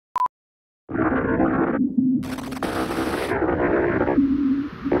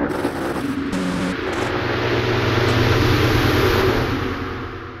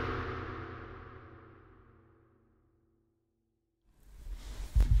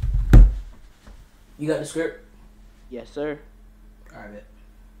You got the script? Yes, sir. Alright, bet.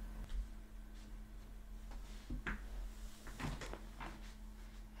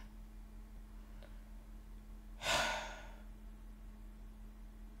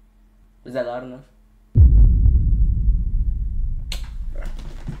 Is that loud enough?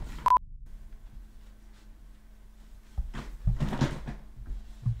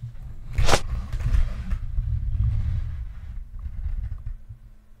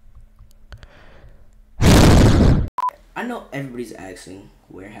 I know everybody's asking,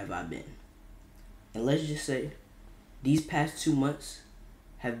 where have I been? And let's just say, these past 2 months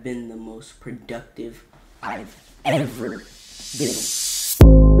have been the most productive I've ever been.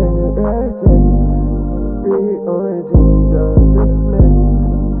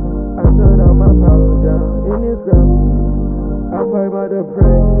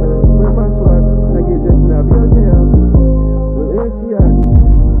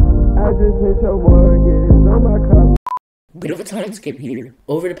 Bit of a time skip here.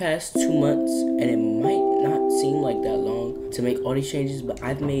 Over the past 2 months, and it might not seem like that long to make all these changes, but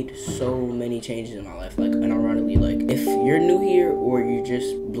I've made so many changes in my life. Like, unironically, like, if you're new here or you're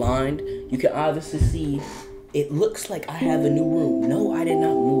just blind, you can obviously see it looks like I have a new room. No, I did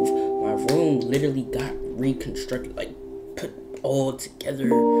not move. My room literally got reconstructed, like, put all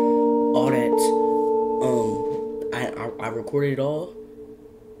together, all that. I recorded it all.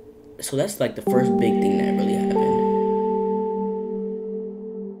 So that's like the first big thing that really happened.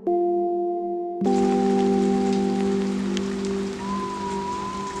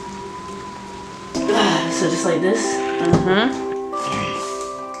 So just like this.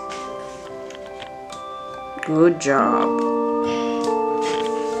 Good job.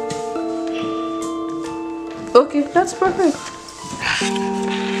 Okay, that's perfect.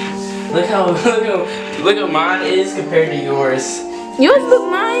 Look how mine is compared to yours. Yours look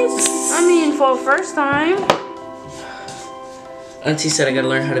nice. I mean, for first time. Auntie said I gotta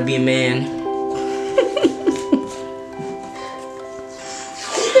learn how to be a man.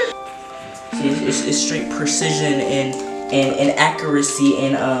 It's straight precision and accuracy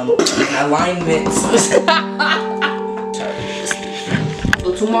and alignments.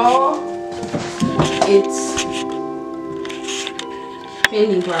 So tomorrow, it's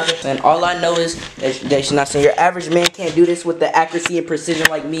painting project. And all I know is that you're not saying your average man can't do this with the accuracy and precision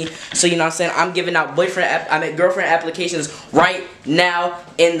like me. So you know what I'm saying, I'm giving out girlfriend applications right now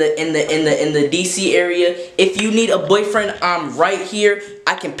in the DC area. If you need a boyfriend, I'm right here.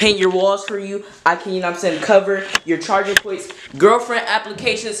 I can paint your walls for you. I can, you know what I'm saying, cover your charging points. Girlfriend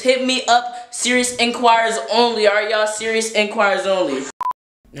applications, hit me up. Serious inquiries only. Alright, y'all, serious inquiries only.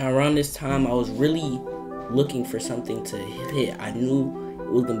 Now around this time, I was really looking for something to hit. I knew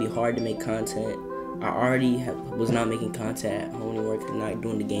it was gonna be hard to make content. I already was not making content at home anymore, not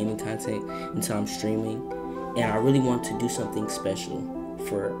doing the gaming content until I'm streaming, and I really want to do something special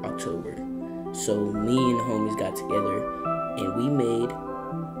for October. So me and the homies got together and we made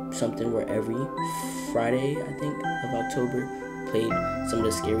something where every Friday, I think, of October, played some of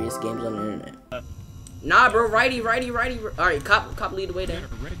the scariest games on the internet. Nah, bro, righty. Alright, cop lead the way there.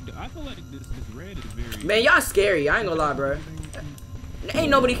 I feel like this red is very... Man, y'all scary. I ain't gonna lie, bro. Ain't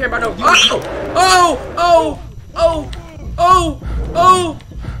nobody care about no...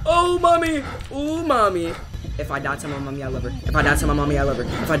 Oh, mommy. Oh, mommy. If I die to my mommy, I love her. If I die to my mommy, I love her.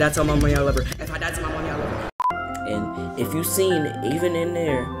 If I die to my mommy, I love her. If I die to my mommy, I love her. And if you seen, even in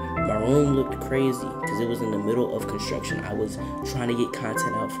there, my room looked crazy because it was in the middle of construction. I was trying to get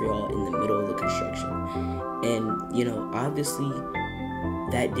content out for y'all in the middle of the construction. And, you know, obviously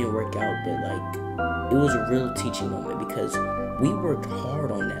that didn't work out, but like, it was a real teaching moment because we worked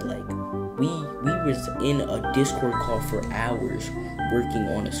hard on that. Like, we was in a Discord call for hours working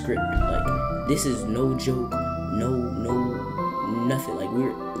on a script. Like, this is no joke, nothing. Like, we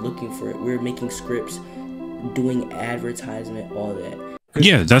were looking for it. We were making scripts, doing advertisement, all that.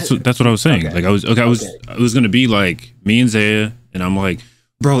 Yeah, that's what I was saying. Okay. Like, I was gonna be like me and Zaya, and I'm like,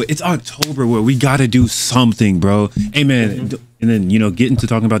 bro, it's October where we gotta do something, bro. Hey man, and then, you know, get into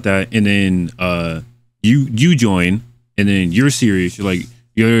talking about that, and then you join, and then you're serious. You're like,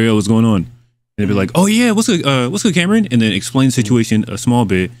 yo, what's going on? And they'd be like, oh yeah, what's good, Cameron? And then explain the situation a small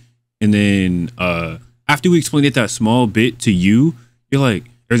bit, and then after we explained it that small bit to you, you're like,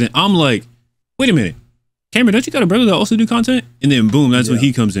 or then I'm like, wait a minute, Cameron, don't you got a brother that also do content? And then boom, that's when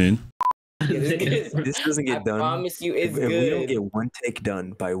he comes in. This doesn't get done. I promise you, it's if good. we don't get one take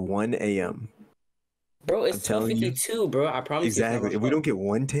done by 1 a.m. Bro, it's 12:52, bro. I promise. Exactly. If we don't get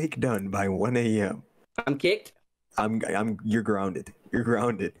one take done by 1 a.m., I'm kicked. You're grounded. You're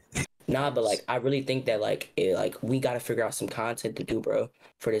grounded. Nah, but like I really think that like we gotta figure out some content to do, bro,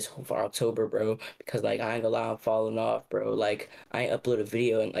 for October, bro. Because like I ain't gonna lie, I'm falling off, bro. Like I ain't upload a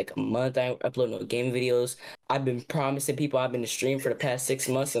video in like a month. I ain't upload no game videos. I've been promising people I've been to stream for the past 6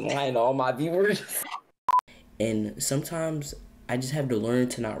 months and lying to all my viewers. And sometimes I just have to learn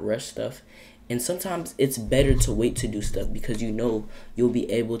to not rush stuff. And sometimes it's better to wait to do stuff because you know you'll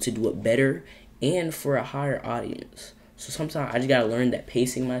be able to do it better and for a higher audience. So sometimes I just gotta learn that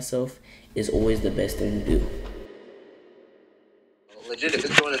pacing myself is always the best thing to do. Legit, if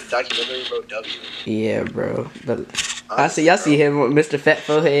it's going to the documentary, bro, W. Yeah, bro. But Honestly, y'all see him with Mr. Fat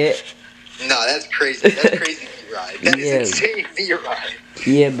Forehead. Nah, that's crazy. That's crazy V-Ride. That is Yeah. insane V-Ride.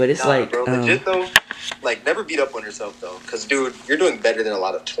 Yeah, but it's Nah, like, bro, legit though, like never beat up on yourself though, because dude, you're doing better than a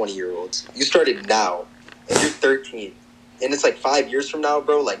lot of 20-year-olds. You started now, and you're 13, and it's like 5 years from now,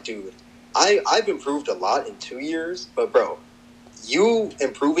 bro. Like, dude, I've improved a lot in 2 years, but bro, you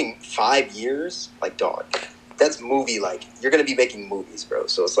improving 5 years, like dog, that's movie like you're gonna be making movies, bro.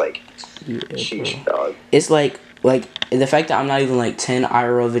 So it's like, yeah, sheesh, bro. dog. It's like the fact that I'm not even like 10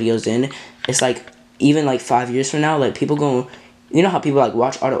 IRL videos in, it's like even like 5 years from now, like people going. You know how people like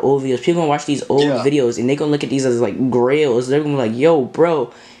watch all the old videos? People gonna watch these old videos and they gonna look at these as like grails. They're gonna be like, yo,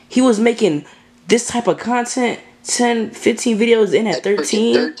 bro, he was making this type of content 10, 15 videos in at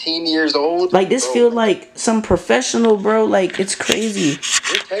 13. 13 years old. Like this bro, feel like some professional, bro. Like it's crazy.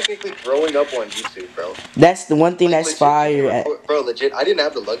 You're technically growing up on YouTube, bro. That's the one thing Like, that's legit, fire. bro, legit, I didn't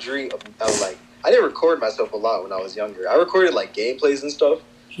have the luxury of like, I didn't record myself a lot when I was younger. I recorded like gameplays and stuff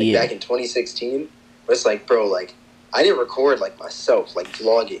like, back in 2016. But it's like, bro, like, I didn't record like myself, like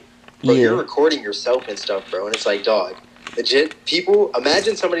vlogging. Bro, you're recording yourself and stuff, bro. And it's like, dog, legit, people,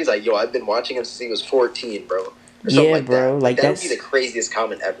 imagine somebody's like, yo, I've been watching him since he was 14, bro. Or something like bro. that. Like that that's would be the craziest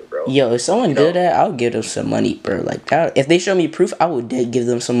comment ever, bro. Yo, if someone did that, I'll give them some money, bro. Like that, if they show me proof, I would give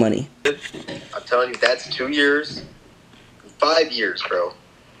them some money. I'm telling you, that's 2 years, 5 years, bro.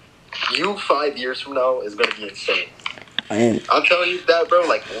 You 5 years from now is gonna be insane. And I'm telling you that, bro.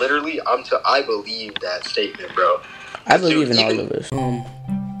 Like literally, I believe that statement, bro. I believe in all of us.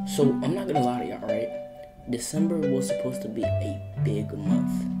 So I'm not gonna lie to y'all, right? December was supposed to be a big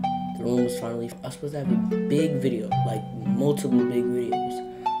month. The room was finally. I was supposed to have a big video, like multiple big videos.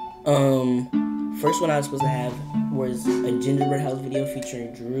 First one I was supposed to have was a gingerbread house video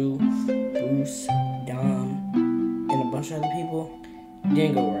featuring Drew, Bruce, Dom, and a bunch of other people.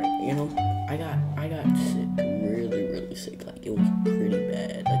 Didn't go right, you know. I got sick, really sick. Like it was pretty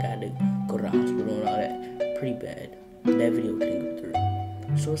bad. Like I had to go to the hospital and all that. Pretty bad. That video couldn't go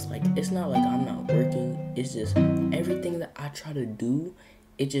through. So it's like, it's not like I'm not working. It's just everything that I try to do,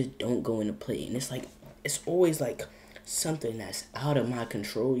 it just don't go into play. And it's like, it's always like something that's out of my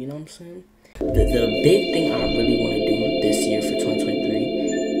control. You know what I'm saying? The big thing I really want to do this year for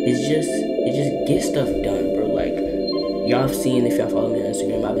 2023 is just get stuff done, bro. Like y'all have seen, if y'all follow me on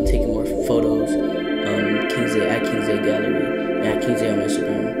Instagram, I've been taking more photos. Kxngzaya at Kxngzaya Gallery and at Kxngzaya on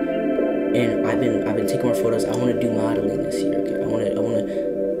Instagram. And I've been taking more photos. I want to do modeling this year. Okay, I want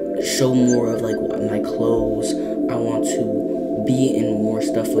to show more of like my clothes. I want to be in more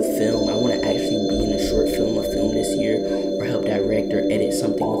stuff with film. I want to actually be in a short film or film this year, or help direct or edit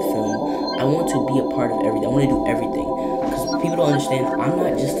something with film. I want to be a part of everything. I want to do everything because people don't understand. I'm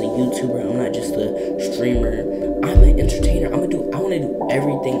not just a YouTuber. I'm not just a streamer. I'm an entertainer. I want to do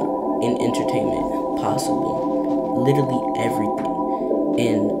everything in entertainment possible. Literally everything.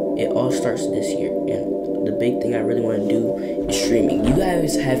 And it all starts this year. And the big thing I really want to do is streaming. You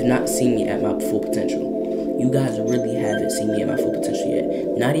guys have not seen me at my full potential. You guys really haven't seen me at my full potential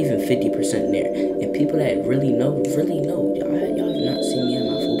yet. Not even 50% there. And people that really know. Y'all have not seen me at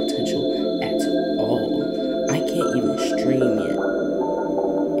my full potential at all. I can't even stream yet.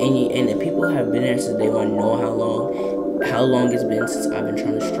 And the people have been there since they want to know how long it's been since I've been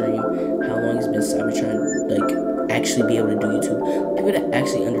trying to stream, how long it's been since I've been trying to like actually be able to do YouTube. People that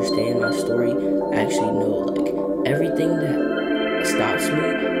actually understand my story actually know like everything that stops me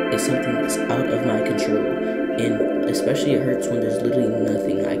is something that's out of my control. And especially it hurts when there's literally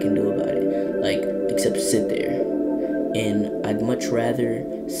nothing I can do about it, like except sit there. And I'd much rather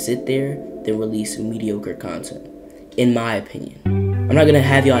sit there than release mediocre content, in my opinion. I'm not gonna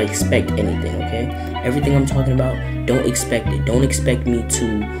have y'all expect anything, okay? Everything I'm talking about, don't expect it. Don't expect me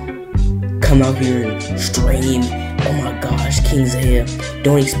to come out here and stream. Oh my gosh, Kxngzaya.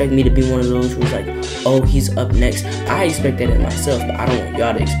 Don't expect me to be one of those who's like, oh, he's up next. I expect that in myself, but I don't want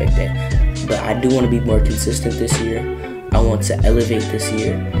y'all to expect that. But I do want to be more consistent this year. I want to elevate this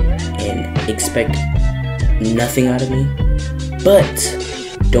year and expect nothing out of me. But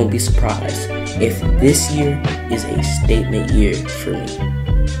don't be surprised if this year is a statement year for me.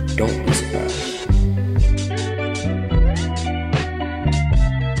 Don't be surprised.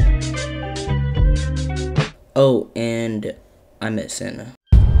 Oh, and I met Santa.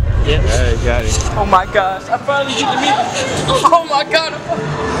 Yeah, got it. Oh my gosh, I finally get to meet him. Oh my god.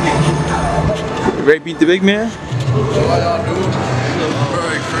 You ready to beat the big man?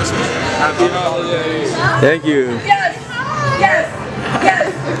 Merry Christmas. Happy holidays. Thank you. Yes! Yes!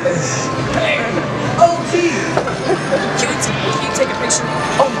 Yes! OG! Can you take a picture?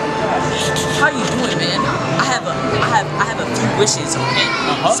 Oh my gosh. How you doing, man? I have a few wishes, okay?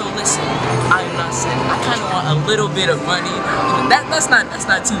 So listen, I'm not saying I kinda want a little bit of money. That's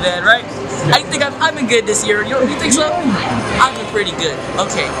not too bad, right? I think I've been good this year. You think so? I've been pretty good.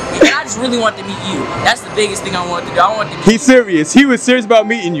 Okay. And I just really want to meet you. That's the biggest thing I want to do. I want to meet He's serious. He was serious about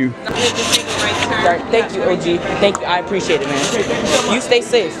meeting you. Alright, thank you, OG. Thank you. I appreciate it, man. You stay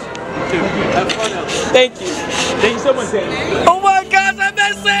safe. Thank you. Thank you so much, Santa. Oh my gosh, I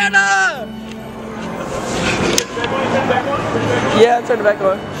met Santa! Yeah, turn it back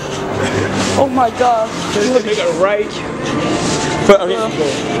on. Oh my gosh. Make it right.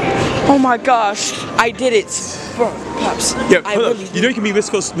 Oh my gosh, I did it. Bro, Pops. Yeah, I hold up. really You know you can meet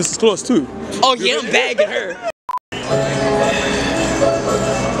Mrs. Claus too. Oh yeah, I'm bagging her.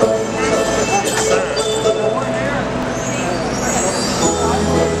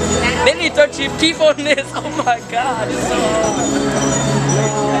 They need to throw cheap teeth on this. Oh my god, it's so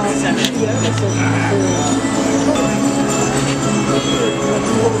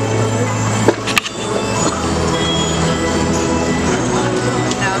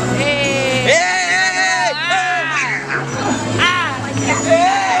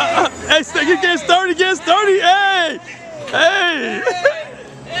Hey, get started. Hey! Hey!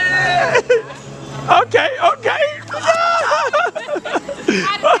 Okay.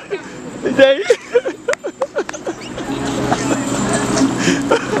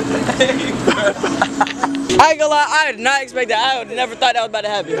 I ain't gonna lie, I did not expect that. I would never thought that was about to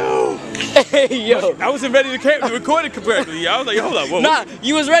happen. Yo. I wasn't ready to record it correctly. I was like, hold up, whoa. Nah,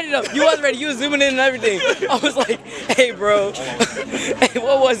 you was ready though. You was ready. You was zooming in and everything. I was like, hey bro. Hey,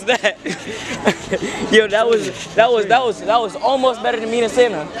 what was that? Yo, that was almost better than me and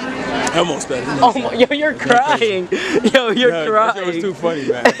Santa. Almost better. Yo, you're crying. Yo, you're crying. That was too funny,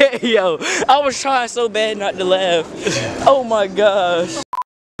 man. Yo, I was trying so bad not to laugh. Oh my gosh.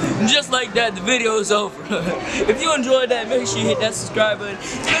 Just like that, the video is over. If you enjoyed that, make sure you hit that subscribe button.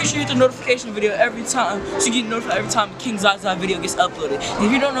 Make sure you hit the notification video every time so you get notified every time a Kxngzaya video gets uploaded. And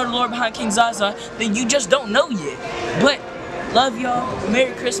if you don't know the lore behind Kxngzaya, then you just don't know yet. But love y'all.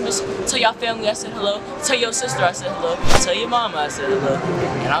 Merry Christmas. Tell y'all family I said hello. Tell your sister I said hello. Tell your mama I said hello.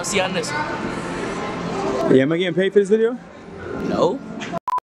 And I'll see you on this one. Yeah, am I getting paid for this video? No.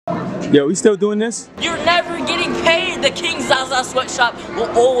 Yo, we still doing this? You're never getting paid. The Kxngzaya sweatshop will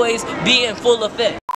always be in full effect.